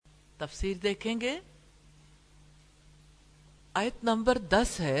تفسیر دیکھیں گے. آیت نمبر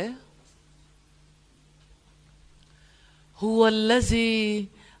 10 ہے هو الذی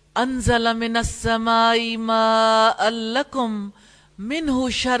انزل من السماء ماء لکم منہ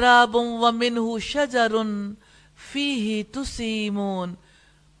شراب ومنہ شجر فیہ تسیمون.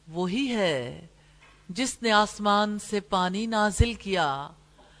 وہی ہے جس نے آسمان سے پانی نازل کیا،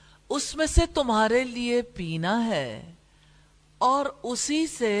 اس میں سے تمہارے لیے پینا ہے، اور اسی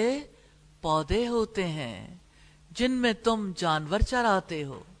سے پودے ہوتے ہیں جن میں تم جانور چراتے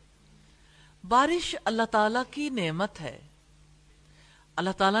ہو. بارش اللہ تعالیٰ کی نعمت ہے.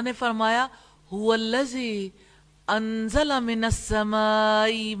 اللہ تعالیٰ نے فرمایا هو الذی انزل من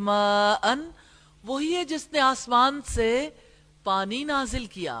السماء ماء، وہی ہے جس نے آسمان سے پانی نازل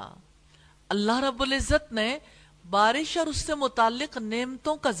کیا. اللہ رب العزت نے بارش اور اس سے متعلق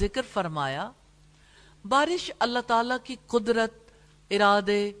نعمتوں کا ذکر فرمایا. بارش اللہ تعالیٰ کی قدرت،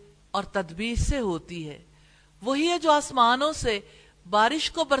 ارادے اور تدبیر سے ہوتی ہے. وہی ہے جو آسمانوں سے بارش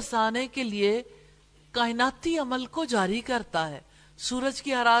کو برسانے کے لیے کائناتی عمل کو جاری کرتا ہے. سورج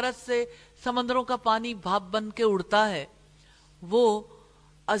کی حرارت سے سمندروں کا پانی بھاپ بن کے اڑتا ہے. وہ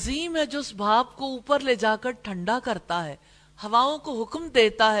عظیم ہے جو اس بھاپ کو اوپر لے جا کر ٹھنڈا کرتا ہے. ہواؤں کو حکم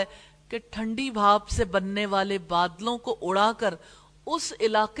دیتا ہے کہ ٹھنڈی بھاپ سے بننے والے بادلوں کو اڑا کر اس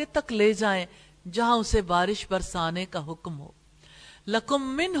علاقے تک لے جائیں جہاں اسے بارش برسانے کا حکم ہو. لکم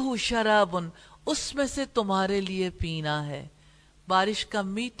منہ شراب، اس میں سے تمہارے لیے پینا ہے. بارش کا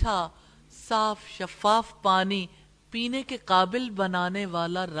میٹھا صاف شفاف پانی پینے کے قابل بنانے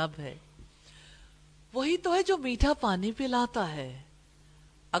والا رب ہے. وہی تو ہے جو میٹھا پانی پلاتا ہے.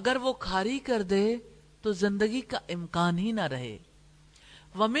 اگر وہ کھاری کر دے تو زندگی کا امکان ہی نہ رہے.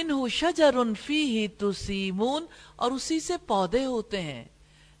 وَمِنْهُ شَجَرٌ فِيهِ تُسِيمُونَ، اور اسی سے پودے ہوتے ہیں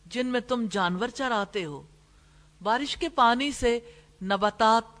جن میں تم جانور چراتے ہو. بارش کے پانی سے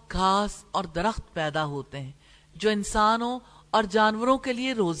نباتات، گھاس اور درخت پیدا ہوتے ہیں جو انسانوں اور جانوروں کے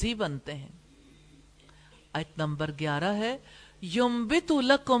لیے روزی بنتے ہیں. آیت نمبر 11 ہے يُنبِتُ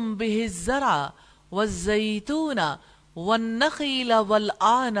لَكُمْ بِهِ الزَّرْعَ وَالزَّيْتُونَ وَالنَّخِيلَ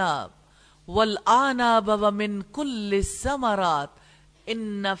وَالْأَعْنَابَ وَمِنْ كُلِّ الثَّمَرَاتِ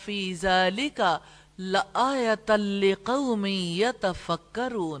إِنَّ فِي ذَلِكَ لَآيَةً لِقَوْمٍ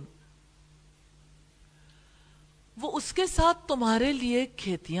يَتَفَكَّرُونَ. وہ اس کے ساتھ تمہارے لیے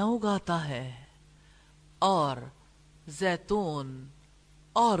کھیتیاں اگاتا ہے، اور زیتون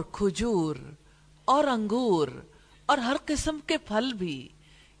اور کھجور اور انگور اور ہر قسم کے پھل بھی.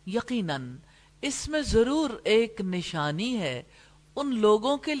 یقیناً اس میں ضرور ایک نشانی ہے ان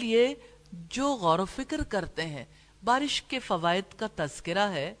لوگوں کے لیے جو غور و فکر کرتے ہیں. بارش کے فوائد کا تذکرہ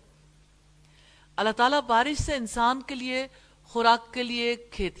ہے. اللہ تعالیٰ بارش سے انسان کے لیے خوراک کے لیے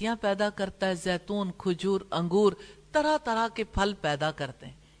کھیتیاں پیدا کرتا ہے. زیتون، کھجور، انگور، طرح طرح کے پھل پیدا کرتے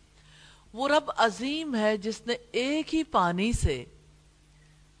ہیں. وہ رب عظیم ہے جس نے ایک ہی پانی سے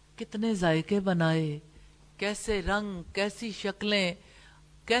کتنے ذائقے بنائے، کیسے رنگ، کیسی شکلیں،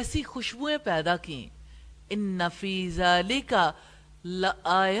 کیسی خوشبوئیں پیدا کی. ان فی ذالک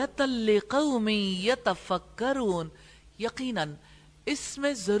لآیۃ لقوم یتفکرون. یقیناً اس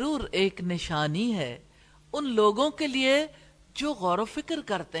میں ضرور ایک نشانی ہے ان لوگوں کے لیے جو غور و فکر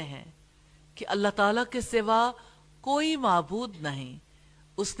کرتے ہیں کہ اللہ تعالیٰ کے سوا کوئی معبود نہیں.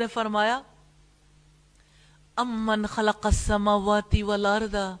 اس نے فرمایا امن خلق السماوات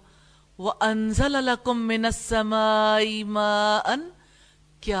والارض وانزل لکم من السماء ماء،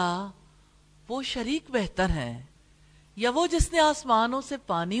 کیا وہ شریک بہتر ہیں یا وہ جس نے آسمانوں سے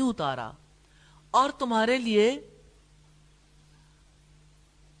پانی اتارا اور تمہارے لیے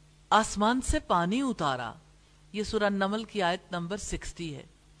آسمان سے پانی اتارا. یہ سورہ نمل کی آیت نمبر 60 ہے.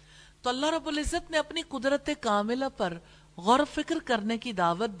 تو اللہ رب العزت نے اپنی قدرت کاملہ پر غور و فکر کرنے کی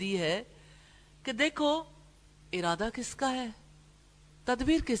دعوت دی ہے کہ دیکھو ارادہ کس کا ہے،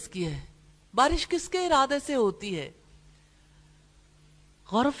 تدبیر کس کی ہے، بارش کس کے ارادے سے ہوتی ہے.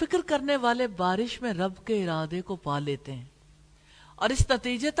 غور و فکر کرنے والے بارش میں رب کے ارادے کو پا لیتے ہیں اور اس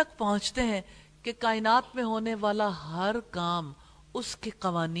نتیجے تک پہنچتے ہیں کہ کائنات میں ہونے والا ہر کام اس کے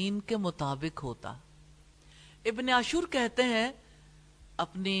قوانین کے مطابق ہوتا. ابن عاشور کہتے ہیں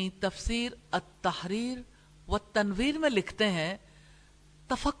اپنی تفسیر التحریر والتنویر میں لکھتے ہیں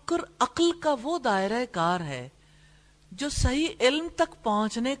تفکر عقل کا وہ دائرہ کار ہے جو صحیح علم تک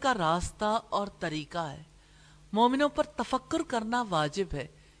پہنچنے کا راستہ اور طریقہ ہے. مومنوں پر تفکر کرنا واجب ہے.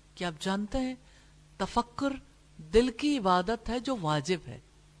 کیا آپ جانتے ہیں تفکر دل کی عبادت ہے جو واجب ہے،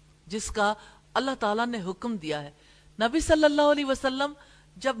 جس کا اللہ تعالیٰ نے حکم دیا ہے. نبی صلی اللہ علیہ وسلم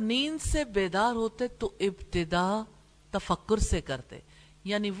جب نیند سے بیدار ہوتے تو ابتدا تفکر سے کرتے،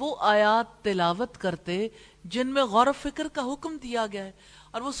 یعنی وہ آیات تلاوت کرتے جن میں غور و فکر کا حکم دیا گیا ہے،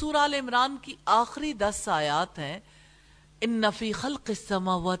 اور وہ سورہ آل عمران کی آخری 10 آیات ہیں. ان فی خلق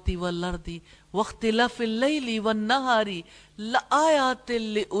السماوات والارض واختلاف اللیل والنہار لآیات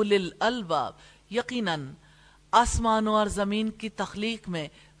لأولی الالباب. یقیناً آسمانوں اور زمین کی تخلیق میں،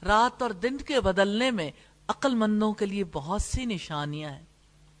 رات اور دن کے بدلنے میں عقل مندوں کے لیے بہت سی نشانیاں ہیں.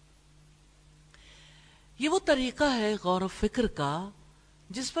 یہ وہ طریقہ ہے غور و فکر کا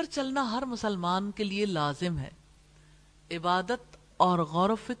جس پر چلنا ہر مسلمان کے لیے لازم ہے. عبادت اور غور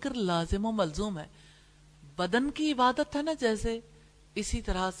و فکر لازم و ملزوم ہے. بدن کی عبادت ہے نا جیسے، اسی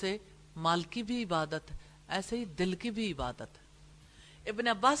طرح سے مال کی بھی عبادت ہے، ایسے ہی دل کی بھی عبادت ہے. ابن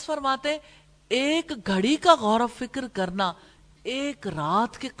عباس فرماتے ایک گھڑی کا غور و فکر کرنا ایک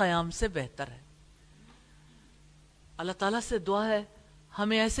رات کے قیام سے بہتر ہے. اللہ تعالیٰ سے دعا ہے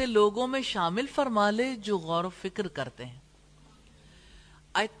ہمیں ایسے لوگوں میں شامل فرما لے جو غور و فکر کرتے ہیں.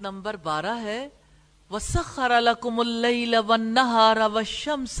 آیت نمبر 12 ہے وَسَخَّرَ لَكُمُ اللَّيْلَ وَالنَّهَارَ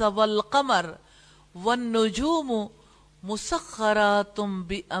وَالشَّمْسَ وَالْقَمَرَ وَالنُّجُومُ مُسَخَّرَاتٌ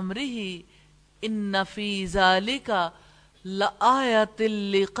بِأَمْرِهِ إِنَّ فِي ذَلِكَ لَآیَةٍ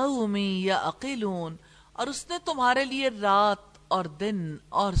لِقَوْمٍ یعقلون. اور اس نے تمہارے لیے رات اور دن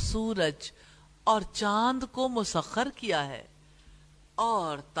اور سورج اور چاند کو مسخر کیا ہے،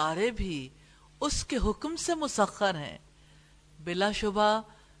 اور تارے بھی اس کے حکم سے مسخر ہیں. بلا شبہ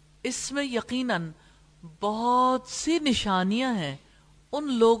اس میں یقیناً بہت سی نشانیاں ہیں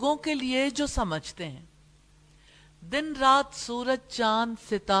ان لوگوں کے لیے جو سمجھتے ہیں. دن رات سورج چاند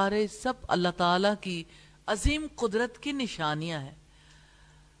ستارے سب اللہ تعالیٰ کی عظیم قدرت کی نشانیاں ہیں.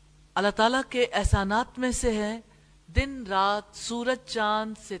 اللہ تعالیٰ کے احسانات میں سے ہے دن رات سورج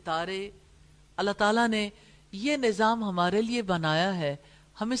چاند ستارے. اللہ تعالیٰ نے یہ نظام ہمارے لیے بنایا ہے،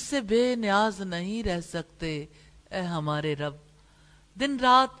 ہم اس سے بے نیاز نہیں رہ سکتے اے ہمارے رب. دن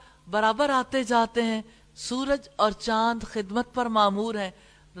رات برابر آتے جاتے ہیں، سورج اور چاند خدمت پر مامور ہیں.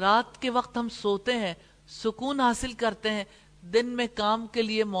 رات کے وقت ہم سوتے ہیں، سکون حاصل کرتے ہیں، دن میں کام کے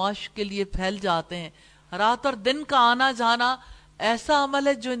لیے معاش کے لیے پھیل جاتے ہیں. رات اور دن کا آنا جانا ایسا عمل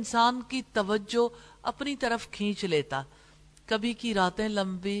ہے جو انسان کی توجہ اپنی طرف کھینچ لیتا. کبھی کی راتیں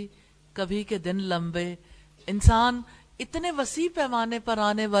لمبی، کبھی کے دن لمبے. انسان اتنے وسیع پیمانے پر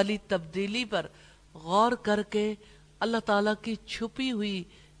آنے والی تبدیلی پر غور کر کے اللہ تعالیٰ کی چھپی ہوئی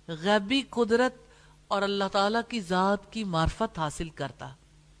غیبی قدرت اور اللہ تعالیٰ کی ذات کی معرفت حاصل کرتا.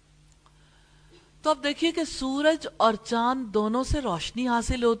 تو اب دیکھیے کہ سورج اور چاند دونوں سے روشنی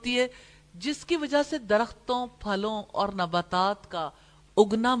حاصل ہوتی ہے جس کی وجہ سے درختوں، پھلوں اور نباتات کا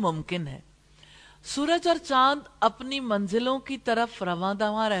اگنا ممکن ہے. سورج اور چاند اپنی منزلوں کی طرف رواں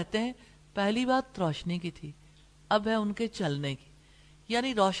دواں رہتے ہیں. پہلی بات روشنی کی تھی، اب ہے ان کے چلنے کی.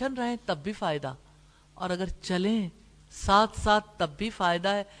 یعنی روشن رہیں تب بھی فائدہ، اور اگر چلیں ساتھ ساتھ تب بھی فائدہ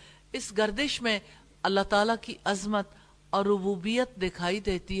ہے. اس گردش میں اللہ تعالیٰ کی عظمت اور ربوبیت دکھائی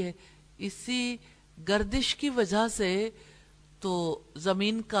دیتی ہے. اسی گردش کی وجہ سے تو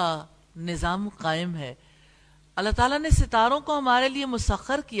زمین کا نظام قائم ہے. اللہ تعالیٰ نے ستاروں کو ہمارے لیے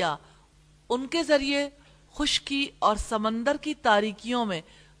مسخر کیا. ان کے ذریعے خشکی اور سمندر کی تاریکیوں میں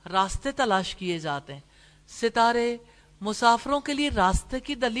راستے تلاش کیے جاتے ہیں. ستارے مسافروں کے لیے راستے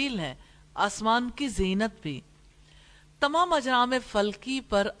کی دلیل ہیں، آسمان کی زینت بھی. تمام اجرام فلکی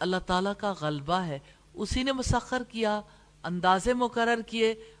پر اللہ تعالیٰ کا غلبہ ہے. اسی نے مسخر کیا، اندازے مقرر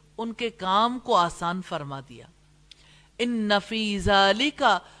کیے، ان کے کام کو آسان فرما دیا. ان فی ذالک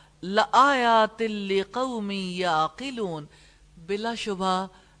لآیات لقوم یعقلون. بلا شبہ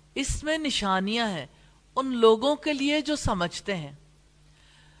اس میں نشانیاں ہیں ان لوگوں کے لیے جو سمجھتے ہیں.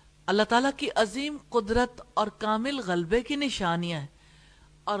 اللہ تعالیٰ کی عظیم قدرت اور کامل غلبے کی نشانیاں ہیں،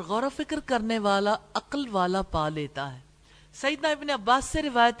 اور غور و فکر کرنے والا عقل والا پا لیتا ہے. سیدنا ابن عباس سے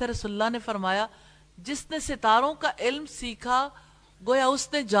روایت ہے رسول اللہ نے فرمایا جس نے ستاروں کا علم سیکھا گویا اس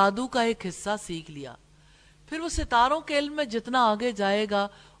نے جادو کا ایک حصہ سیکھ لیا. پھر وہ ستاروں کے علم میں جتنا آگے جائے گا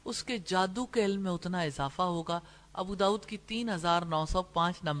اس کے جادو کے علم میں اتنا اضافہ ہوگا. ابو داؤد کی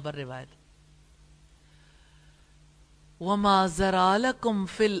 3905 نمبر روایت. وَمَا زَرَعَ لَكُمْ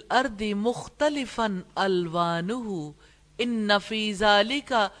فِي الْأَرْضِ مُخْتَلِفًا أَلْوَانُهُ إِنَّ فِي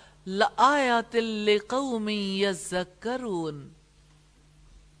ذَلِكَ لَآیَاتٍ لِقَوْمٍ یَذَّکَّرُونَ.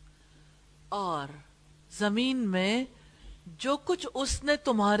 اور زمین میں جو کچھ اس نے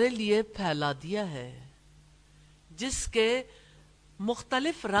تمہارے لیے پھیلا دیا ہے جس کے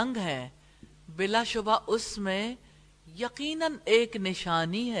مختلف رنگ ہیں، بلا شبہ اس میں یقیناً ایک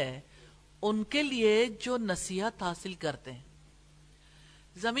نشانی ہے ان کے لیے جو نصیحت حاصل کرتے ہیں.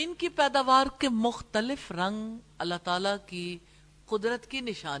 زمین کی پیداوار کے مختلف رنگ اللہ تعالیٰ کی قدرت کی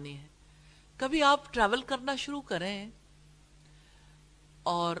نشانی ہے. کبھی آپ ٹریول کرنا شروع کریں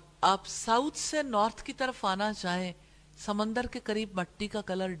اور آپ ساؤتھ سے نارتھ کی طرف آنا چاہیں سمندر کے قریب مٹی کا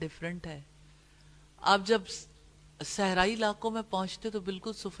کلر ڈیفرنٹ ہے. آپ جب صحرائی علاقوں میں پہنچتے تو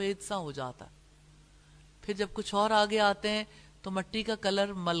بالکل سفید سا ہو جاتا ہے. پھر جب کچھ اور آگے آتے ہیں تو مٹی کا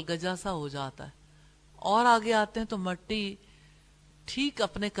کلر ملگجا سا ہو جاتا ہے. اور آگے آتے ہیں تو مٹی ٹھیک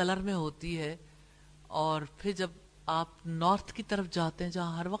اپنے کلر میں ہوتی ہے. اور پھر جب آپ نارتھ کی طرف جاتے ہیں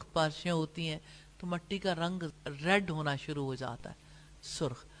جہاں ہر وقت بارشیں ہوتی ہیں تو مٹی کا رنگ ریڈ ہونا شروع ہو جاتا ہے,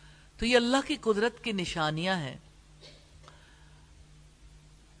 سرخ. تو یہ اللہ کی قدرت کی نشانیاں ہیں.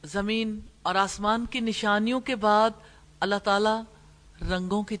 زمین اور آسمان کی نشانیوں کے بعد اللہ تعالی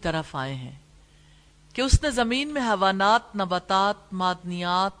رنگوں کی طرف آئے ہیں کہ اس نے زمین میں حیوانات, نباتات,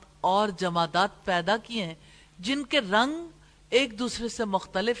 معدنیات اور جمادات پیدا کیے ہیں جن کے رنگ ایک دوسرے سے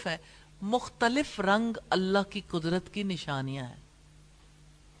مختلف ہیں. مختلف رنگ اللہ کی قدرت کی نشانیاں ہیں.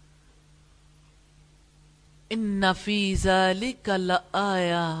 ان فی ذلک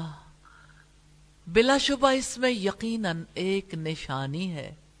لآیہ, بلا شبہ اس میں یقیناً ایک نشانی ہے.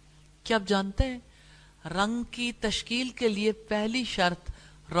 کیا آپ جانتے ہیں رنگ کی تشکیل کے لیے پہلی شرط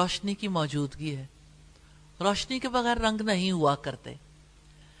روشنی کی موجودگی ہے. روشنی کے بغیر رنگ نہیں ہوا کرتے.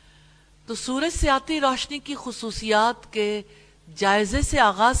 تو سورج سے آتی روشنی کی خصوصیات کے جائزے سے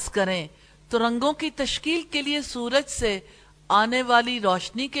آغاز کریں تو رنگوں کی تشکیل کے لیے سورج سے آنے والی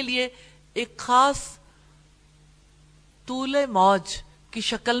روشنی کے لیے ایک خاص طول موج کی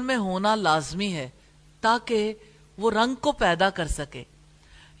شکل میں ہونا لازمی ہے تاکہ وہ رنگ کو پیدا کر سکے.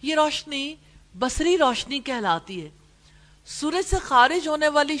 یہ روشنی بصری روشنی کہلاتی ہے. سورج سے خارج ہونے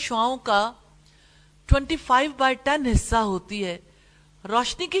والی شعاؤں کا 25/10 حصہ ہوتی ہے.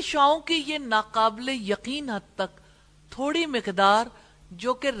 روشنی کی شعاؤں کی یہ ناقابل یقین حد تک تھوڑی مقدار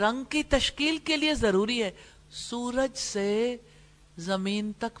جو کہ رنگ کی تشکیل کے لیے ضروری ہے سورج سے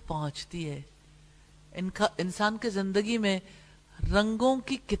زمین تک پہنچتی ہے. انسان کے زندگی میں رنگوں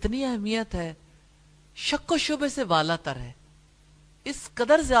کی کتنی اہمیت ہے شک و شبے سے بالا تر ہے. اس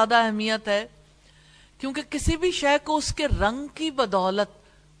قدر زیادہ اہمیت ہے کیونکہ کسی بھی شے کو اس کے رنگ کی بدولت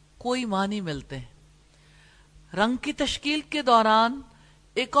کوئی معنی ملتے ہیں. رنگ کی تشکیل کے دوران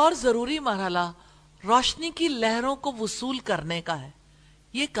ایک اور ضروری مرحلہ روشنی کی لہروں کو وصول کرنے کا ہے.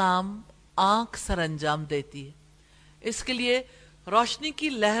 یہ کام آنکھ سر انجام دیتی ہے. اس کے لیے روشنی کی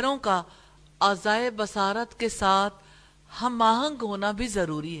لہروں کا اعضائے بصارت کے ساتھ ہم آہنگ ہونا بھی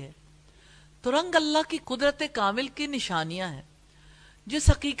ضروری ہے. تو رنگ اللہ کی قدرت کامل کی نشانیاں ہیں جس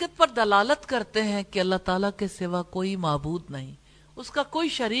حقیقت پر دلالت کرتے ہیں کہ اللہ تعالیٰ کے سوا کوئی معبود نہیں, اس کا کوئی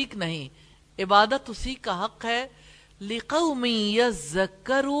شریک نہیں, عبادت اسی کا حق ہے. لِقَوْمٍ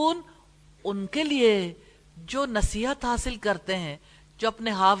يَذَّكَّرُونَ, ان کے لیے جو نصیحت حاصل کرتے ہیں, جو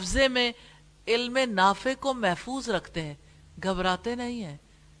اپنے حافظے میں علم نافع کو محفوظ رکھتے ہیں, گھبراتے نہیں ہیں,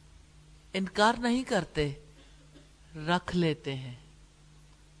 انکار نہیں کرتے, رکھ لیتے ہیں.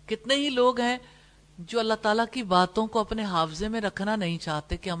 کتنے ہی لوگ ہیں جو اللہ تعالیٰ کی باتوں کو اپنے حافظے میں رکھنا نہیں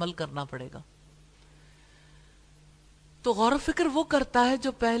چاہتے کہ عمل کرنا پڑے گا. تو غور و فکر وہ کرتا ہے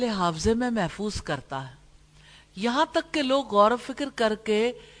جو پہلے حافظے میں محفوظ کرتا ہے. یہاں تک کہ لوگ غور و فکر کر کے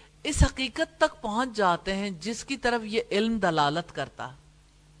اس حقیقت تک پہنچ جاتے ہیں جس کی طرف یہ علم دلالت کرتا ہے.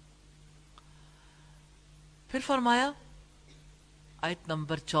 پھر فرمایا آیت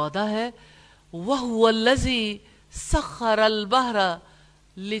نمبر 14 ہے وَهُوَ الَّذِي سَخَّرَ الْبَحْرَ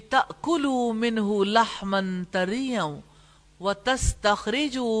لِتَأْكُلُوا مِنْهُ لَحْمًا طَرِيًّا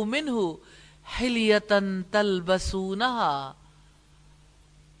وَتَسْتَخْرِجُوا مِنْهُ حِلْيَةً تَلْبَسُونَهَا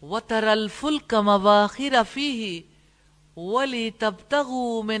وَتَرَى الْفُلْكَ مَوَاخِرَ فِيهِ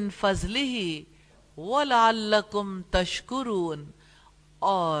وَلِتَبْتَغُوا مِنْ فَضْلِهِ وَلَعَلَّكُمْ تَشْكُرُونَ.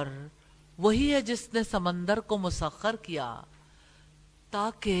 اور وہی ہے جس نے سمندر کو مسخر کیا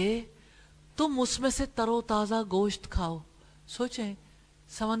تاکہ تم اس میں سے تر و تازہ گوشت کھاؤ. سوچیں,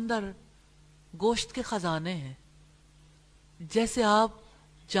 سمندر گوشت کے خزانے ہیں. جیسے آپ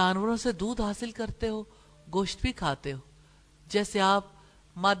جانوروں سے دودھ حاصل کرتے ہو گوشت بھی کھاتے ہو, جیسے آپ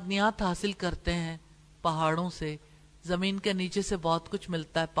معدنیات حاصل کرتے ہیں پہاڑوں سے, زمین کے نیچے سے بہت کچھ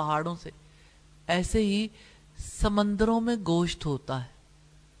ملتا ہے پہاڑوں سے, ایسے ہی سمندروں میں گوشت ہوتا ہے.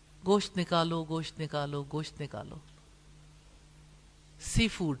 گوشت نکالو, گوشت نکالو, گوشت نکالو. سی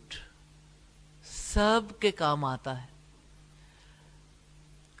فوڈ سب کے کام آتا ہے.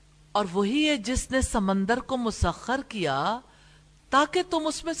 اور وہی ہے جس نے سمندر کو مسخر کیا تاکہ تم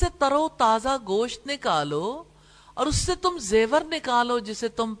اس میں سے تر و تازہ گوشت نکالو اور اس سے تم زیور نکالو جسے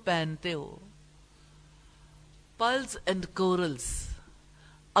تم پہنتے ہو, پرلز اینڈ کورلز.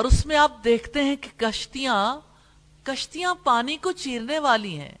 اور اس میں آپ دیکھتے ہیں کہ کشتیاں پانی کو چیرنے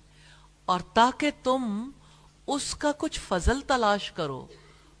والی ہیں, اور تاکہ تم اس کا کچھ فضل تلاش کرو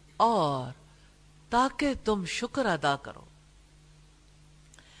اور تاکہ تم شکر ادا کرو.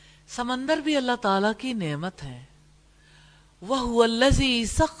 سمندر بھی اللہ تعالیٰ کی نعمت ہے. وَهُوَ الَّذِي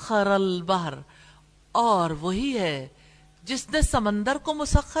سَخَّرَ الْبَحْرَ، اور وہی ہے جس نے سمندر کو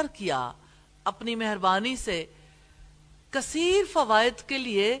مسخر کیا اپنی مہربانی سے، کثیر فوائد کے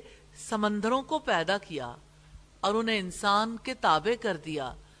لیے سمندروں کو پیدا کیا اور انہیں انسان کے تابع کر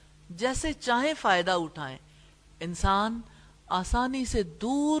دیا، جیسے چاہیں فائدہ اٹھائیں۔ انسان آسانی سے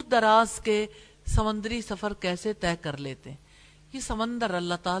دور دراز کے سمندری سفر کیسے طے کر لیتے ہیں؟ یہ سمندر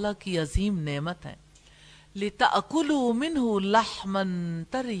اللہ تعالیٰ کی عظیم نعمت ہے۔ لِتَأْكُلُوا مِنْهُ لَحْمًا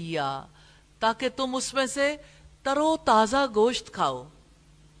طَرِيًّا، تاکہ تم اس میں سے تر و تازہ گوشت کھاؤ۔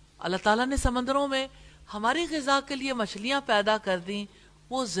 اللہ تعالیٰ نے سمندروں میں ہماری غذا کے لیے مچھلیاں پیدا کر دیں،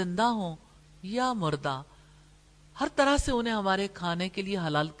 وہ زندہ ہوں یا مردہ، ہر طرح سے انہیں ہمارے کھانے کے لیے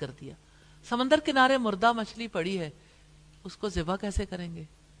حلال کر دیا۔ سمندر کنارے مردہ مچھلی پڑی ہے، اس کو ذبح کیسے کریں گے؟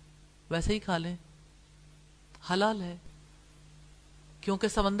 ویسے ہی کھا لیں، حلال ہے، کیونکہ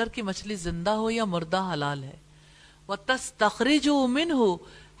سمندر کی مچھلی زندہ ہو یا مردہ حلال ہے۔ وَتَسْتَخْرِجُوا مِنْهُ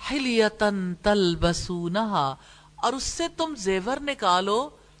حِلْيَةً تَلْبَسُونَهَا، اور اس سے تم زیور نکالو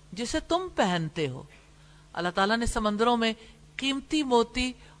جسے تم پہنتے ہو۔ اللہ تعالیٰ نے سمندروں میں قیمتی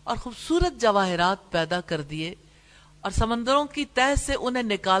موتی اور خوبصورت جواہرات پیدا کر دیے اور سمندروں کی تہ سے انہیں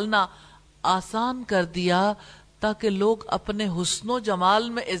نکالنا آسان کر دیا، تاکہ لوگ اپنے حسن و جمال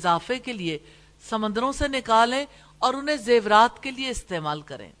میں اضافے کے لیے سمندروں سے نکالیں اور انہیں زیورات کے لیے استعمال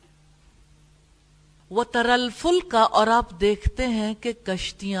کریں۔ وَتَرَى الْفُلْكَ، اور آپ دیکھتے ہیں کہ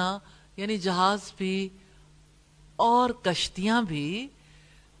کشتیاں یعنی جہاز بھی اور کشتیاں بھی،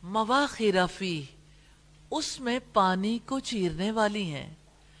 مواخر فیہ، اس میں پانی کو چیرنے والی ہیں،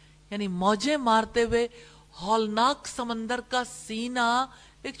 یعنی موجیں مارتے ہوئے ہولناک سمندر کا سینہ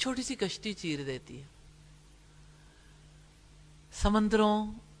ایک چھوٹی سی کشتی چیر دیتی ہے۔ سمندروں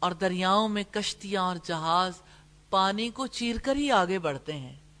اور دریاؤں میں کشتیاں اور جہاز پانی کو چیر کر ہی آگے بڑھتے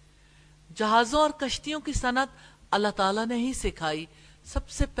ہیں۔ جہازوں اور کشتیوں کی صنعت اللہ تعالیٰ نے ہی سکھائی۔ سب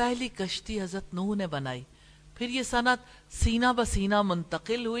سے پہلی کشتی حضرت نوح نے بنائی، پھر یہ صنعت سینہ بسینہ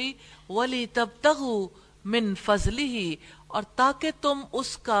منتقل ہوئی۔ وَلِتَبْتَغُوا مِن فَضْلِهِ، اور تاکہ تم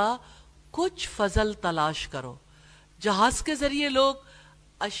اس کا کچھ فضل تلاش کرو۔ جہاز کے ذریعے لوگ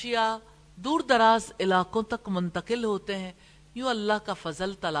اشیاء دور دراز علاقوں تک منتقل ہوتے ہیں، یوں اللہ کا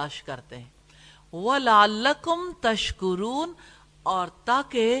فضل تلاش کرتے ہیں۔ وَلَعَلَّكُمْ تَشْكُرُونَ، اور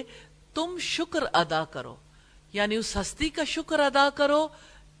تاکہ تم شکر ادا کرو، یعنی اس ہستی کا شکر ادا کرو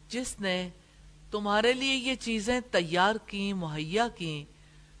جس نے تمہارے لیے یہ چیزیں تیار کی، مہیا کی۔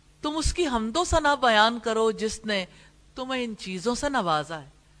 تم اس کی حمد و ثنا بیان کرو جس نے تمہیں ان چیزوں سے نوازا ہے۔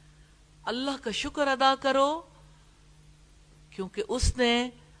 اللہ کا شکر ادا کرو کیونکہ اس نے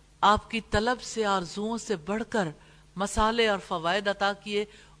آپ کی طلب سے، آرزوؤں سے بڑھ کر مصالح اور فوائد عطا کیے۔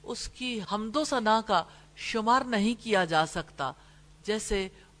 اس کی حمد و ثنا کا شمار نہیں کیا جا سکتا، جیسے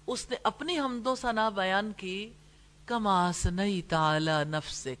اس نے اپنی حمد و ثنا بیان کی، کما اثنیت علی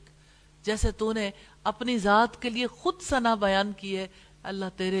نفسک، جیسے تو نے اپنی ذات کے لیے خود ثنا بیان کی ہے، اللہ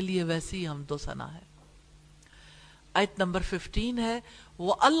تیرے لیے ویسی حمد و ثنا ہے۔ آیت نمبر 15 ہے،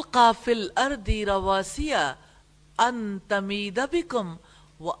 وَأَلْقَى فِي الْأَرْضِ رَوَاسِيَ أَن تَمِيدَ بِكُمْ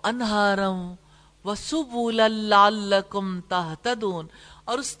وَأَنْهَارًا وَسُبُلًا لَعَلَّكُمْ تَهْتَدُونَ،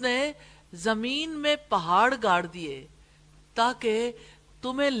 اور اس نے زمین میں پہاڑ گاڑ دیے تاکہ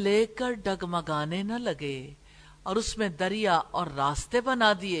تمہیں لے کر ڈگمگانے نہ لگے، اور اس میں دریا اور راستے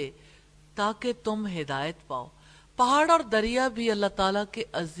بنا دیے تاکہ تم ہدایت پاؤ۔ پہاڑ اور دریا بھی اللہ تعالیٰ کے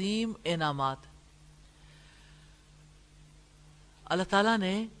عظیم انعامات۔ اللہ تعالیٰ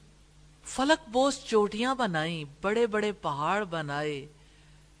نے فلک بوس چوٹیاں بنائیں، بڑے بڑے پہاڑ بنائے،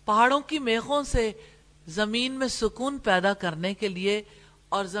 پہاڑوں کی میخوں سے زمین میں سکون پیدا کرنے کے لیے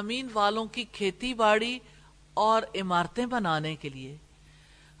اور زمین والوں کی کھیتی باڑی اور عمارتیں بنانے کے لیے۔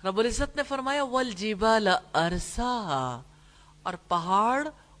 رب العزت نے فرمایا وَالْجِبَالَ أَرْسَاهَا، اور پہاڑ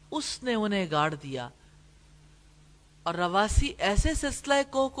اس نے انہیں گاڑ دیا۔ اور رواسی ایسے سلسلہ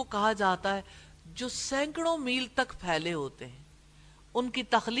کوہ کو کہا جاتا ہے جو سینکڑوں میل تک پھیلے ہوتے ہیں۔ ان کی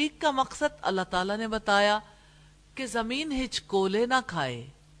تخلیق کا مقصد اللہ تعالیٰ نے بتایا کہ زمین ہچکولے نہ کھائے،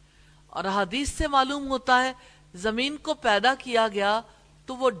 اور حدیث سے معلوم ہوتا ہے زمین کو پیدا کیا گیا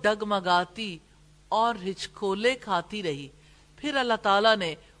تو وہ ڈگمگاتی اور ہچکولے کھاتی رہی، پھر اللہ تعالیٰ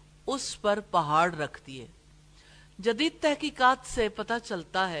نے اس پر پہاڑ رکھ دیے۔ جدید تحقیقات سے پتہ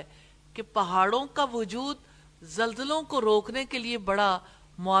چلتا ہے کہ پہاڑوں کا وجود زلزلوں کو روکنے کے لیے بڑا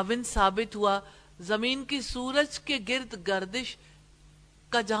معاون ثابت ہوا۔ زمین کی سورج کے گرد گردش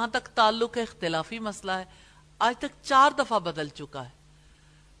کا جہاں تک تعلق ہے اختلافی مسئلہ ہے، آج تک 4 دفعہ بدل چکا ہے۔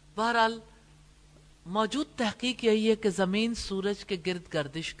 بہرحال موجود تحقیق یہی ہے کہ زمین سورج کے گرد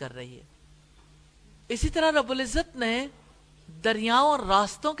گردش کر رہی ہے۔ اسی طرح رب العزت نے دریاؤں اور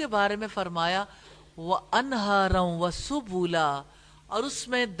راستوں کے بارے میں فرمایا وَأَنْهَارًا وَسُبُلًا، اور اس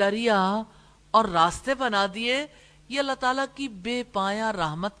میں دریا اور راستے بنا دیے. یہ اللہ تعالیٰ کی بے پایاں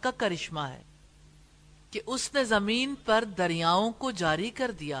رحمت کا کرشمہ ہے کہ اس نے زمین پر دریاؤں کو جاری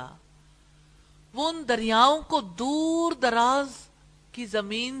کر دیا. وہ ان دریاؤں کو دور دراز کی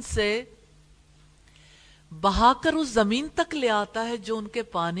زمین سے بہا کر اس زمین تک لے آتا ہے جو ان کے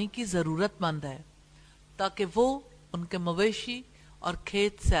پانی کی ضرورت مند ہے، تاکہ وہ ان کے مویشی اور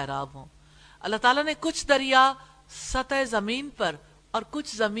کھیت سیراب ہوں. اللہ تعالیٰ نے کچھ دریا سطح زمین پر اور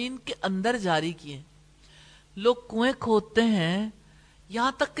کچھ زمین کے اندر جاری کیے. لوگ کنویں کھودتے ہیں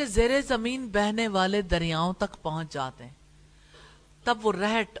یہاں تک کہ زیر زمین بہنے والے دریاؤں تک پہنچ جاتے ہیں. تب وہ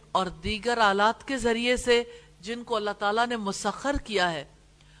رہٹ اور دیگر آلات کے ذریعے سے جن کو اللہ تعالیٰ نے مسخر کیا ہے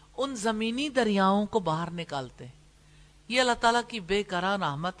ان زمینی دریاؤں کو باہر نکالتے ہیں. یہ اللہ تعالیٰ کی بے کرا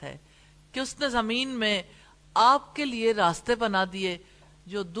رحمت ہے کہ اس نے زمین میں آپ کے لیے راستے بنا دیے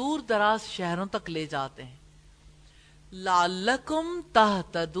جو دور دراز شہروں تک لے جاتے ہیں. لعلکم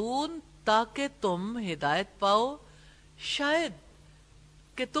تہتدون، تاکہ تم ہدایت پاؤ، شاید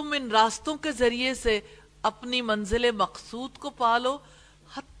کہ تم ان راستوں کے ذریعے سے اپنی منزل مقصود کو پالو،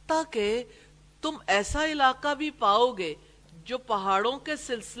 حتیٰ کہ تم ایسا علاقہ بھی پاؤ گے جو پہاڑوں کے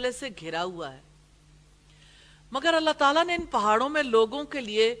سلسلے سے گھرا ہوا ہے. مگر اللہ تعالیٰ نے ان پہاڑوں میں لوگوں کے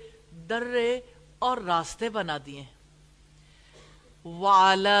لیے درے اور راستے بنا دیے ہیں.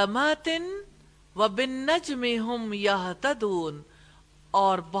 وَعَلَامَاتٍ وَبِالنَّجْمِ هُمْ يَهْتَدُونَ،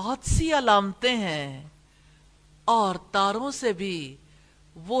 اور بہت سی علامتیں ہیں اور تاروں سے بھی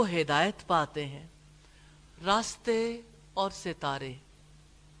وہ ہدایت پاتے ہیں. راستے اور ستارے،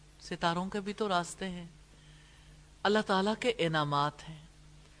 ستاروں کے بھی تو راستے ہیں، اللہ تعالیٰ کے انعامات ہیں.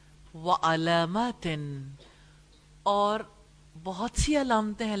 وَعَلَامَاتٍ، اور بہت سی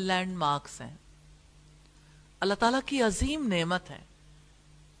علامتیں ہیں، لینڈ مارکس ہیں. اللہ تعالیٰ کی عظیم نعمت ہے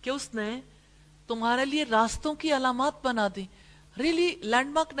کہ اس نے تمہارے لیے راستوں کی علامات بنا دی. ریلی لینڈ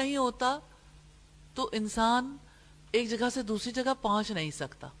مارک نہیں ہوتا تو انسان ایک جگہ سے دوسری جگہ پہنچ نہیں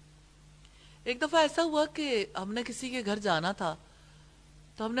سکتا. ایک دفعہ ایسا ہوا کہ ہم نے کسی کے گھر جانا تھا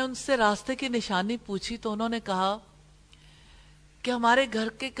تو ہم نے ان سے راستے کی نشانی پوچھی تو انہوں نے کہا کہ ہمارے گھر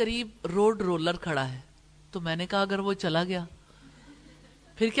کے قریب روڈ رولر کھڑا ہے. تو میں نے کہا اگر وہ چلا گیا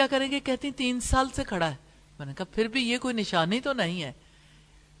پھر کیا کریں گے؟ کہتی 3 سال سے کھڑا ہے. میں نے کہا پھر بھی یہ کوئی نشانی تو نہیں ہے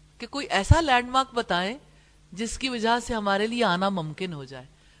کہ کوئی ایسا لینڈ مارک بتائیں جس کی وجہ سے ہمارے لیے آنا ممکن ہو جائے.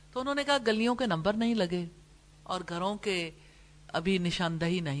 تو انہوں نے کہا گلیوں کے نمبر نہیں لگے اور گھروں کے ابھی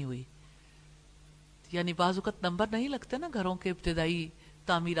نشاندہی نہیں ہوئی. یعنی بعض اوقات نمبر نہیں لگتے نا، گھروں کے ابتدائی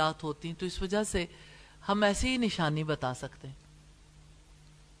تعمیرات ہوتی ہیں، تو اس وجہ سے ہم ایسی ہی نشانی بتا سکتے ہیں.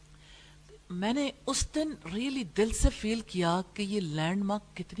 میں نے اس دن ریلی دل سے فیل کیا کہ یہ لینڈ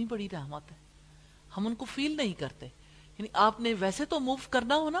مارک کتنی بڑی رحمت ہے. ہم ان کو فیل نہیں کرتے. یعنی آپ نے ویسے تو موو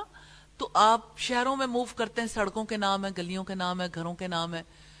کرنا ہو نا تو آپ شہروں میں موو کرتے ہیں، سڑکوں کے نام ہے، گلیوں کے نام ہے، گھروں کے نام ہے،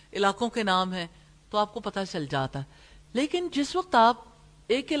 علاقوں کے نام ہے، تو آپ کو پتہ چل جاتا ہے. لیکن جس وقت آپ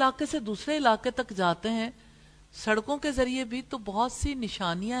ایک علاقے سے دوسرے علاقے تک جاتے ہیں سڑکوں کے ذریعے بھی، تو بہت سی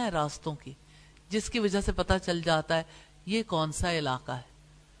نشانیاں ہیں راستوں کی جس کی وجہ سے پتہ چل جاتا ہے یہ کون سا علاقہ ہے.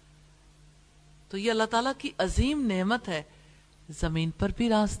 تو یہ اللہ تعالیٰ کی عظیم نعمت ہے. زمین پر بھی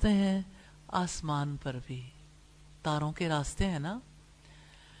راستے ہیں، آسمان پر بھی تاروں کے راستے ہیں نا.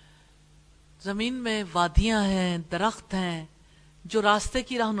 زمین میں وادیاں ہیں، درخت ہیں جو راستے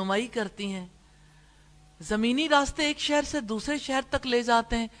کی رہنمائی کرتی ہیں. زمینی راستے ایک شہر سے دوسرے شہر تک لے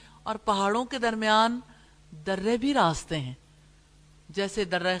جاتے ہیں، اور پہاڑوں کے درمیان درے بھی راستے ہیں، جیسے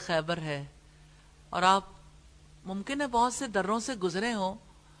درہ خیبر ہے. اور آپ ممکن ہے بہت سے دروں سے گزرے ہوں،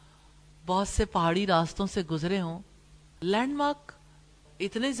 بہت سے پہاڑی راستوں سے گزرے ہوں. لینڈ مارک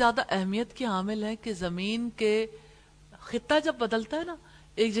اتنے زیادہ اہمیت کی حامل ہے کہ زمین کے خطہ جب بدلتا ہے نا،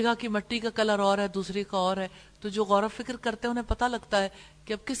 ایک جگہ کی مٹی کا کلر اور ہے، دوسری کا اور ہے، تو جو غور و فکر کرتے ہیں انہیں پتہ لگتا ہے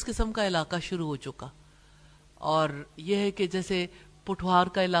کہ اب کس قسم کا علاقہ شروع ہو چکا. اور یہ ہے کہ جیسے پٹھوار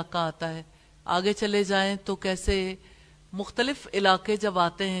کا علاقہ آتا ہے، آگے چلے جائیں تو کیسے مختلف علاقے جب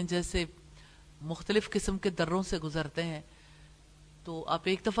آتے ہیں، جیسے مختلف قسم کے دروں سے گزرتے ہیں، تو آپ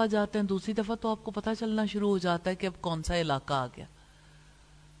ایک دفعہ جاتے ہیں، دوسری دفعہ تو آپ کو پتہ چلنا شروع ہو جاتا ہے کہ اب کون سا علاقہ آ گیا.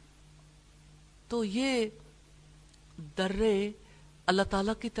 تو یہ درے اللہ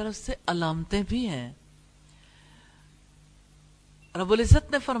تعالیٰ کی طرف سے علامتیں بھی ہیں. رب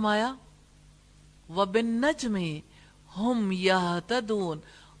العزت نے فرمایا وَبِالنَّجْمِ هُمْ يَهْتَدُونَ،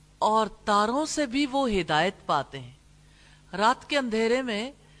 اور تاروں سے بھی وہ ہدایت پاتے ہیں. رات کے اندھیرے میں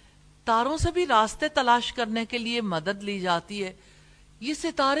تاروں سے بھی راستے تلاش کرنے کے لیے مدد لی جاتی ہے. یہ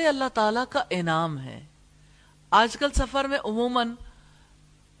ستارے اللہ تعالیٰ کا انعام ہے. آج کل سفر میں عموماً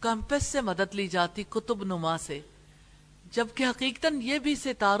کمپس سے مدد لی جاتی، قطب نما سے، جبکہ حقیقتاً یہ بھی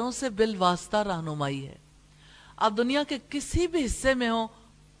ستاروں سے بالواسطہ رہنمائی ہے۔ آپ دنیا کے کسی بھی حصے میں ہوں،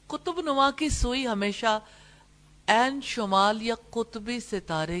 قطب نما کی سوئی ہمیشہ عین شمال یا قطبی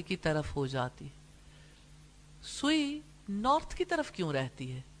ستارے کی طرف ہو جاتی ہے۔ سوئی نارتھ کی طرف کیوں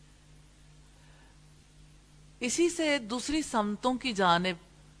رہتی ہے؟ اسی سے دوسری سمتوں کی جانب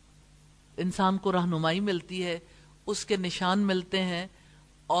انسان کو رہنمائی ملتی ہے، اس کے نشان ملتے ہیں،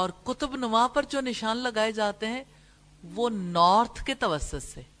 اور قطب نما پر جو نشان لگائے جاتے ہیں وہ نارتھ کے توسط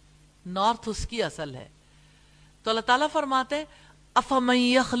سے، نارتھ اس کی اصل ہے۔ تو اللہ تعالیٰ فرماتے ہیں أَفَمَن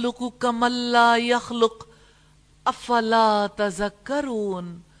يَخْلُقُ كَمَن لَّا يَخْلُقُ أَفَلَا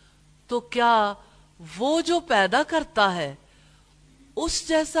تَذَكَّرُونَ، تو کیا وہ جو پیدا کرتا ہے اس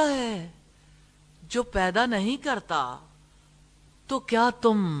جیسا ہے جو پیدا نہیں کرتا، تو کیا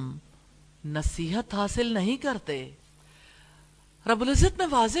تم نصیحت حاصل نہیں کرتے؟ رب العزت نے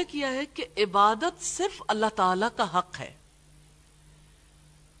واضح کیا ہے کہ عبادت صرف اللہ تعالیٰ کا حق ہے۔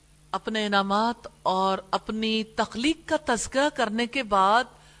 اپنے انعامات اور اپنی تخلیق کا تذکرہ کرنے کے بعد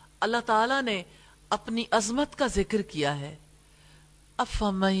اللہ تعالیٰ نے اپنی عظمت کا ذکر کیا ہے۔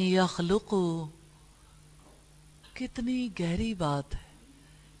 أَفَمَن يَخْلُقُ، کتنی گہری بات ہے۔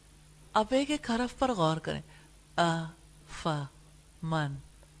 اب ایک ایک حرف پر غور کریں۔ أَفَمَن،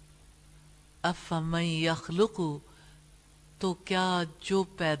 أَفَمَن يَخْلُقُ، تو کیا جو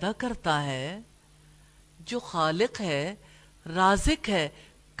پیدا کرتا ہے، جو خالق ہے، رازق ہے،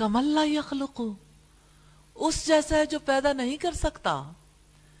 کَمَن لَّا يَخْلُقُ، اس جیسا ہے جو پیدا نہیں کر سکتا؟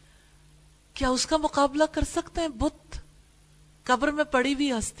 کیا اس کا مقابلہ کر سکتے ہیں بت، قبر میں پڑی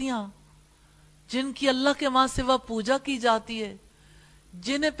ہوئی ہستیاں جن کی اللہ کے ماں سوا پوجا کی جاتی ہے،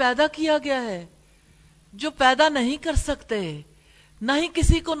 جنہیں پیدا کیا گیا ہے، جو پیدا نہیں کر سکتے، نہ ہی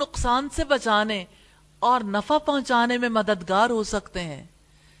کسی کو نقصان سے بچانے اور نفع پہنچانے میں مددگار ہو سکتے ہیں؟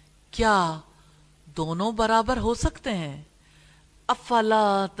 کیا دونوں برابر ہو سکتے ہیں؟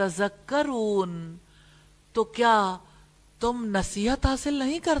 افلا تذکرون، تو کیا تم نصیحت حاصل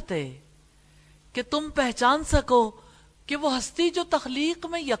نہیں کرتے کہ تم پہچان سکو کہ وہ ہستی جو تخلیق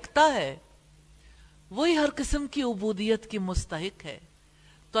میں یکتا ہے وہی ہر قسم کی عبودیت کی مستحق ہے۔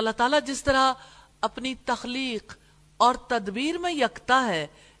 تو اللہ تعالیٰ جس طرح اپنی تخلیق اور تدبیر میں یکتا ہے،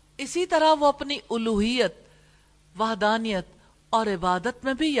 اسی طرح وہ اپنی الوہیت، وحدانیت اور عبادت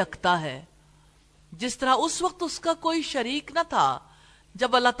میں بھی یکتا ہے۔ جس طرح اس وقت اس کا کوئی شریک نہ تھا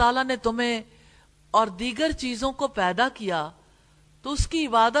جب اللہ تعالیٰ نے تمہیں اور دیگر چیزوں کو پیدا کیا، تو اس کی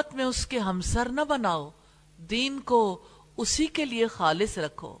عبادت میں اس کے ہمسر نہ بناؤ، دین کو اسی کے لیے خالص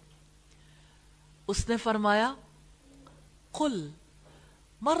رکھو۔ اس نے فرمایا قل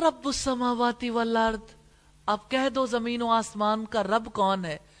من رب السماوات والارض، آپ کہہ دو زمین و آسمان کا رب کون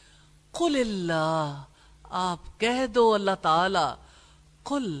ہے؟ قل اللہ، آپ کہہ دو اللہ تعالی۔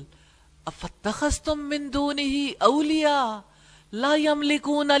 قل افاتخذتم من دونہ اولیاء لا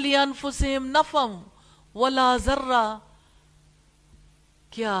یملکون لانفسہم نفعا ولا ضرا،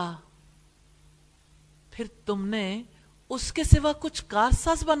 کیا پھر تم نے اس کے سوا کچھ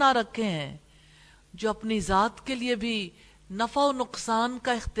کارساز بنا رکھے ہیں جو اپنی ذات کے لیے بھی نفع و نقصان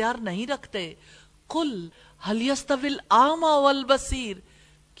کا اختیار نہیں رکھتے؟ قل هل يستوي الاعمى والبصیر،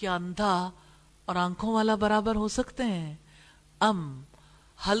 کیا اندھا اور آنکھوں والا برابر ہو سکتے ہیں؟ ام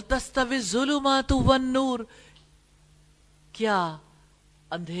هل تستوي الظلمات والنور، کیا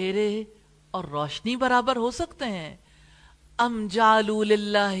اندھیرے اور روشنی برابر ہو سکتے ہیں؟ ام جعلوا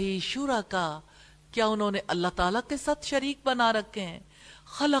للہ شرکا، کیا انہوں نے اللہ تعالیٰ کے ساتھ شریک بنا رکھے ہیں؟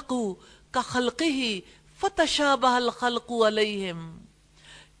 خلقوا کخلقہ فتشابہ الخلق علیہم،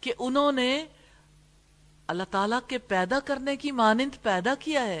 کہ انہوں نے اللہ تعالیٰ کے پیدا کرنے کی مانند پیدا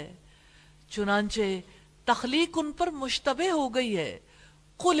کیا ہے، چنانچہ تخلیق ان پر مشتبہ ہو گئی ہے۔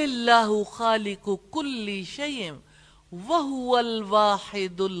 قل اللہ خالق کل شیء وہو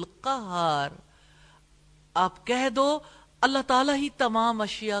الواحد القہار، آپ کہہ دو اللہ تعالیٰ ہی تمام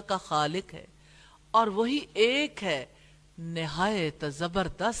اشیاء کا خالق ہے اور وہی ایک ہے، نہایت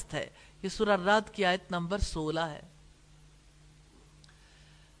زبردست ہے۔ یہ سورہ الرعد کی آیت نمبر 16 ہے۔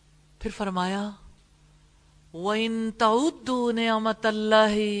 پھر فرمایا وَإِن تَعُدُّوا نِعْمَةَ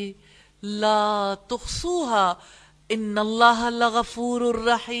اللَّهِ لَا تُحْصُوهَا إِنَّ اللَّهَ لَغَفُورٌ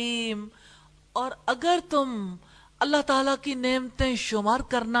الرَّحِيمٌ، اور اگر تم اللہ تعالیٰ کی نعمتیں شمار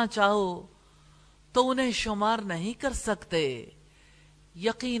کرنا چاہو تو انہیں شمار نہیں کر سکتے،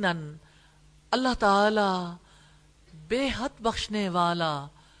 یقیناً اللہ تعالیٰ بے حد بخشنے والا،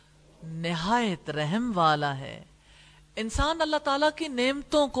 نہایت رحم والا ہے۔ انسان اللہ تعالیٰ کی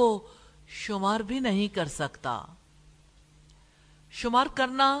نعمتوں کو شمار بھی نہیں کر سکتا۔ شمار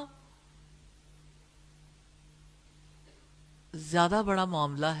کرنا زیادہ بڑا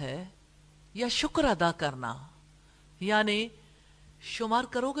معاملہ ہے یا شکر ادا کرنا؟ یعنی شمار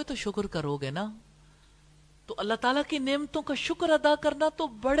کرو گے تو شکر کرو گے نا. تو اللہ تعالیٰ کی نعمتوں کا شکر ادا کرنا تو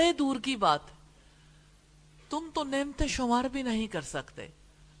بڑے دور کی بات ہے. تم تو نعمتیں شمار بھی نہیں کر سکتے،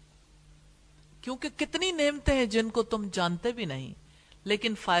 کیونکہ کتنی نعمتیں ہیں جن کو تم جانتے بھی نہیں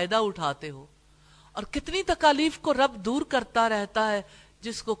لیکن فائدہ اٹھاتے ہو، اور کتنی تکالیف کو رب دور کرتا رہتا ہے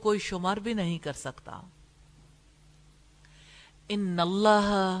جس کو کوئی شمار بھی نہیں کر سکتا. ان اللہ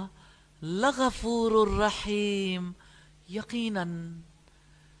لغفور الرحیم، یقیناً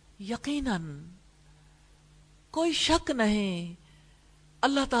کوئی شک نہیں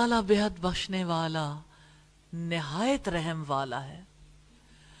اللہ تعالیٰ بے حد بخشنے والا، نہایت رحم والا ہے.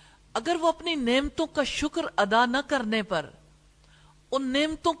 اگر وہ اپنی نعمتوں کا شکر ادا نہ کرنے پر ان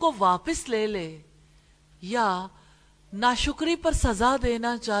نعمتوں کو واپس لے لے یا ناشکری پر سزا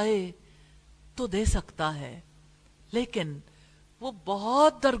دینا چاہے تو دے سکتا ہے، لیکن وہ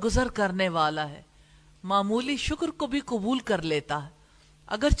بہت درگزر کرنے والا ہے. معمولی شکر کو بھی قبول کر لیتا ہے،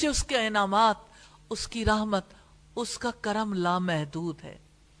 اگرچہ اس کے انعامات، اس کی رحمت، اس کا کرم لامحدود ہے.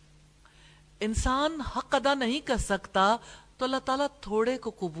 انسان حق ادا نہیں کر سکتا تو اللہ تعالیٰ تھوڑے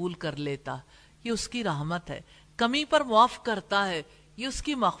کو قبول کر لیتا، یہ اس کی رحمت ہے. کمی پر معاف کرتا ہے، یہ اس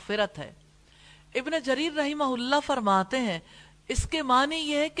کی مغفرت ہے. ابن جریر رحمہ اللہ فرماتے ہیں اس کے معنی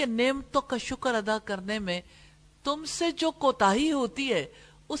یہ ہے کہ نعمتوں کا شکر ادا کرنے میں تم سے جو کوتاہی ہوتی ہے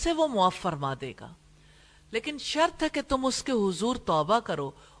اسے وہ معاف فرما دے گا، لیکن شرط ہے کہ تم اس کے حضور توبہ کرو،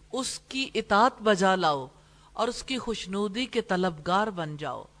 اس کی اطاعت بجا لاؤ اور اس کی خوشنودی کے طلبگار بن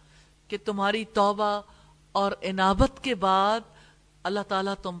جاؤ، کہ تمہاری توبہ اور انابت کے بعد اللہ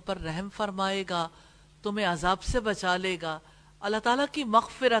تعالیٰ تم پر رحم فرمائے گا، تمہیں عذاب سے بچا لے گا. اللہ تعالیٰ کی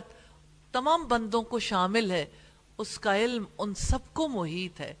مغفرت تمام بندوں کو شامل ہے، اس کا علم ان سب کو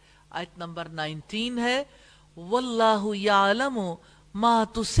محیط ہے. آیت نمبر 19 ہے واللہ یعلم ما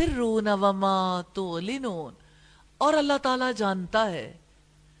تسرون وما تعلنون، اور اللہ تعالیٰ جانتا ہے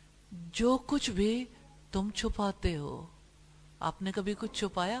جو کچھ بھی تم چھپاتے ہو. آپ نے کبھی کچھ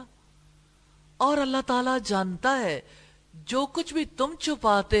چھپایا؟ اور اللہ تعالیٰ جانتا ہے جو کچھ بھی تم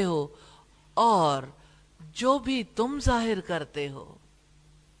چھپاتے ہو اور جو بھی تم ظاہر کرتے ہو.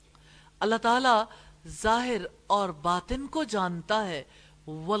 اللہ تعالیٰ ظاہر اور باطن کو جانتا ہے.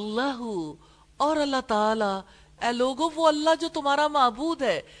 واللہ، اور اللہ تعالیٰ، اے لوگو وہ اللہ جو تمہارا معبود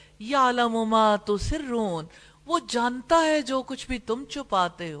ہے، یعلم ما تسرون، وہ جانتا ہے جو کچھ بھی تم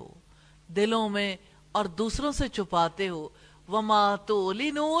چھپاتے ہو دلوں میں اور دوسروں سے چھپاتے ہو. وما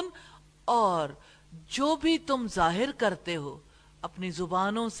تعلنون، اور جو بھی تم ظاہر کرتے ہو اپنی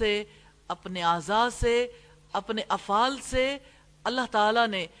زبانوں سے، اپنے اعضاء سے، اپنے افعال سے. اللہ تعالیٰ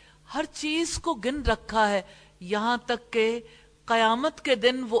نے ہر چیز کو گن رکھا ہے، یہاں تک کہ قیامت کے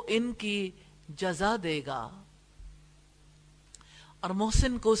دن وہ ان کی جزا دے گا، اور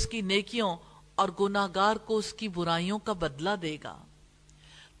محسن کو اس کی نیکیوں اور گناہگار کو اس کی برائیوں کا بدلہ دے گا.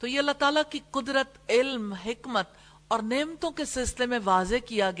 تو یہ اللہ تعالیٰ کی قدرت، علم، حکمت اور نعمتوں کے سلسلے میں واضح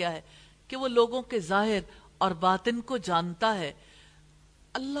کیا گیا ہے کہ وہ لوگوں کے ظاہر اور باطن کو جانتا ہے.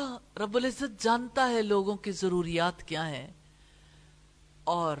 اللہ رب العزت جانتا ہے لوگوں کی ضروریات کیا ہیں،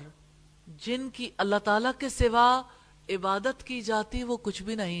 اور جن کی اللہ تعالیٰ کے سوا عبادت کی جاتی وہ کچھ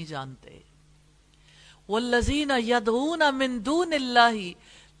بھی نہیں جانتے. والذین یدعون من دون اللہ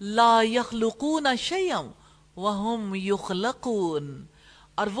لا یخلقون شیئا وہم یخلقون،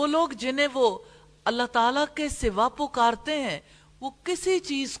 اور وہ لوگ جنہیں وہ اللہ تعالیٰ کے سوا پکارتے ہیں وہ کسی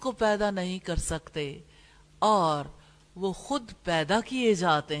چیز کو پیدا نہیں کر سکتے اور وہ خود پیدا کیے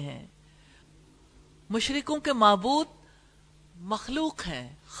جاتے ہیں. مشرکوں کے معبود مخلوق ہیں،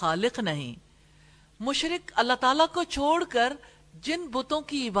 خالق نہیں. مشرک اللہ تعالیٰ کو چھوڑ کر جن بتوں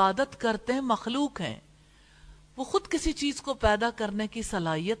کی عبادت کرتے ہیں مخلوق ہیں، وہ خود کسی چیز کو پیدا کرنے کی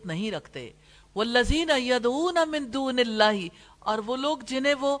صلاحیت نہیں رکھتے. والذین یدعون من دون اللہ، اور وہ لوگ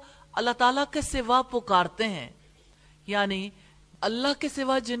جنہیں وہ اللہ تعالیٰ کے سوا پکارتے ہیں، یعنی اللہ کے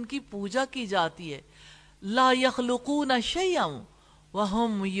سوا جن کی پوجا کی جاتی ہے، لا یخلقون شیئا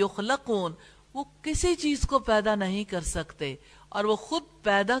وہم یخلقون، وہ کسی چیز کو پیدا نہیں کر سکتے اور وہ خود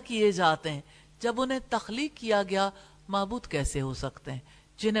پیدا کیے جاتے ہیں. جب انہیں تخلیق کیا گیا معبود کیسے ہو سکتے ہیں؟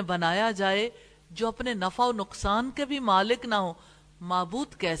 جنہیں بنایا جائے جو اپنے نفع و نقصان کے بھی مالک نہ ہو،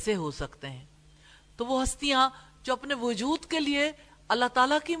 معبود کیسے ہو سکتے ہیں؟ تو وہ ہستیاں جو اپنے وجود کے لیے اللہ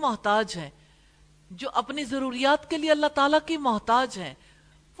تعالیٰ کی محتاج ہیں، جو اپنی ضروریات کے لیے اللہ تعالیٰ کی محتاج ہیں،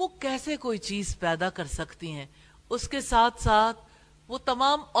 وہ کیسے کوئی چیز پیدا کر سکتی ہیں؟ اس کے ساتھ ساتھ وہ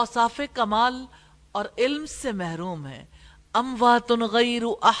تمام اوصاف کمال اور علم سے محروم ہیں. اموات غیر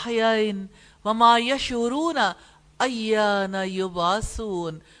احیاء وما یشعرون ایان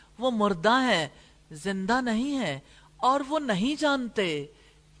یبعثون، وہ مردہ ہیں، زندہ نہیں ہیں، اور وہ نہیں جانتے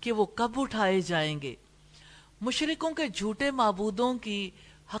کہ وہ کب اٹھائے جائیں گے. مشرکوں کے جھوٹے معبودوں کی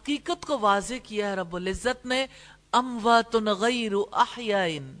حقیقت کو واضح کیا ہے رب العزت نے. اموات غیر احیاء،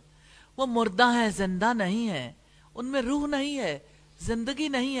 وہ مردہ ہیں، زندہ نہیں ہیں، ان میں روح نہیں ہے، زندگی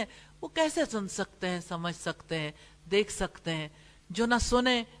نہیں ہے. وہ کیسے سن سکتے ہیں، سمجھ سکتے ہیں، دیکھ سکتے ہیں؟ جو نہ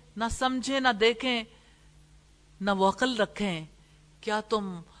سنیں، نہ سمجھیں، نہ دیکھیں، نہ وہ عقل رکھیں. کیا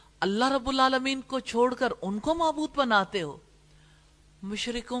تم اللہ رب العالمین کو چھوڑ کر ان کو معبود بناتے ہو؟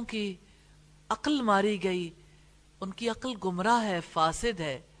 مشرکوں کی عقل ماری گئی، ان کی عقل گمراہ ہے، فاسد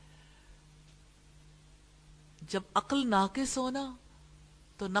ہے. جب عقل ناقص ہونا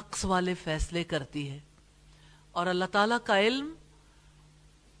تو نقص والے فیصلے کرتی ہے. اور اللہ تعالیٰ کا علم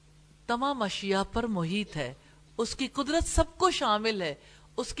تمام اشیاء پر محیط ہے، اس کی قدرت سب کو شامل ہے،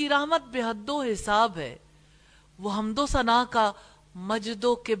 اس کی رحمت بے حد و حساب ہے. وہ حمد و ثنا کا، مجد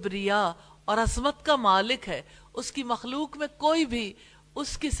و کبریا اور عظمت کا مالک ہے. اس کی مخلوق میں کوئی بھی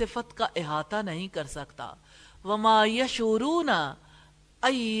اس کی صفت کا احاطہ نہیں کر سکتا. وما یشعرون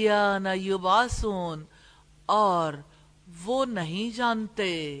ایان یبعثون، اور وہ نہیں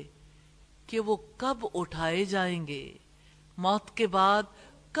جانتے کہ وہ کب اٹھائے جائیں گے، موت کے بعد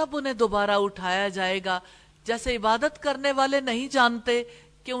کب انہیں دوبارہ اٹھایا جائے گا. جیسے عبادت کرنے والے نہیں جانتے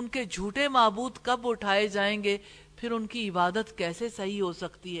کہ ان کے جھوٹے معبود کب اٹھائے جائیں گے، پھر ان کی عبادت کیسے صحیح ہو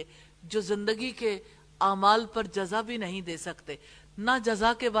سکتی ہے جو زندگی کے اعمال پر جزا بھی نہیں دے سکتے، نہ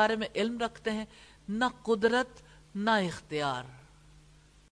جزا کے بارے میں علم رکھتے ہیں، نہ قدرت، نہ اختیار.